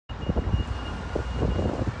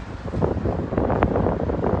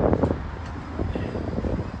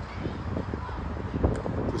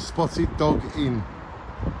Spotted Dog Inn.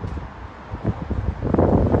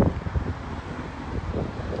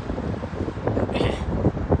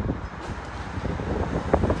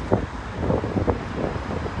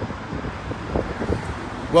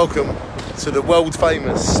 Welcome to the world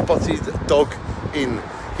famous Spotted Dog Inn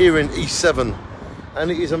here in E7,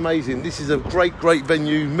 and it is amazing. This is a great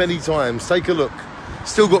venue many times. Take a look,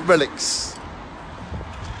 still got relics.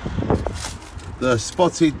 The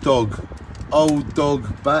Spotted Dog, Old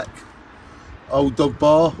Dog Back, Old Dog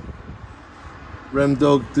Bar, Ram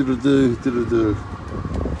Dog, diddle-doo, diddle-doo.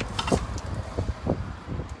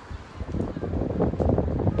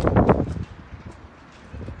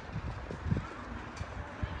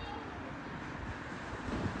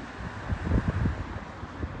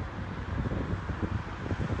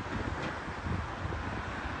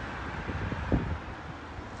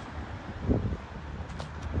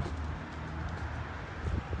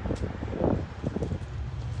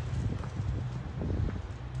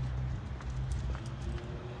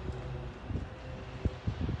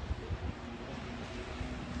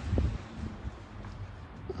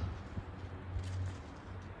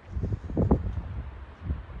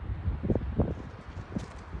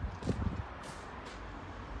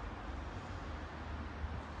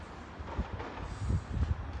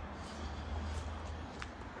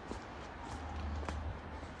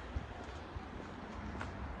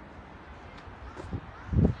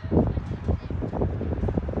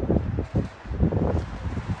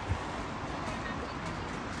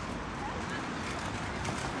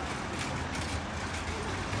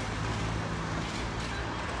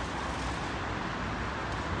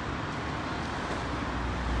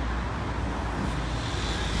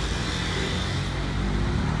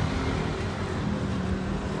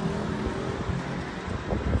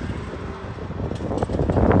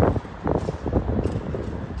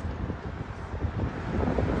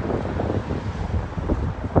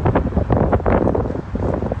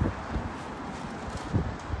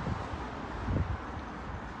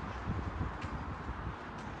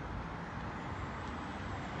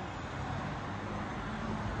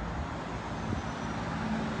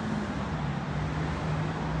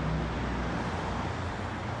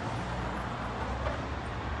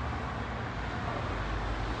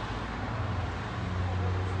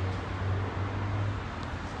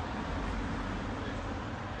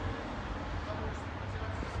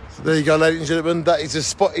 So there you go, ladies and gentlemen, that is a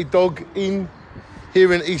Spotted Dog Inn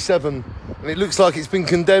here in E7, and it looks like it's been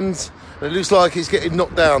condemned, and it looks like it's getting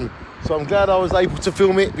knocked down. So I'm glad I was able to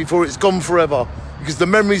film it before it's gone forever, because the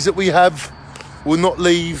memories that we have will not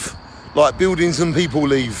leave like buildings and people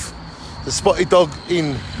leave. The Spotted Dog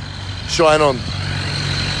Inn, shine on.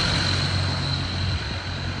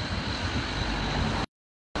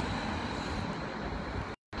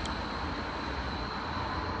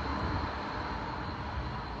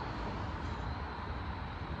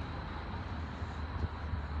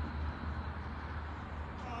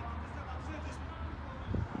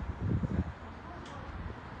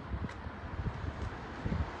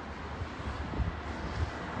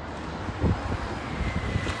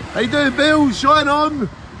 How you doing, Bill? Shine on.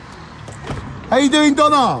 How you doing,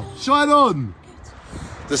 Donna? Shine on.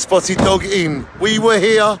 The Spotted Dog Inn. We were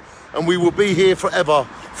here and we will be here forever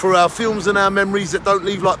for our films and our memories that don't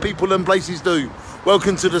leave like people and places do.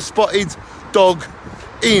 Welcome to the Spotted Dog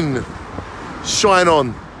Inn. Shine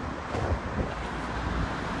on.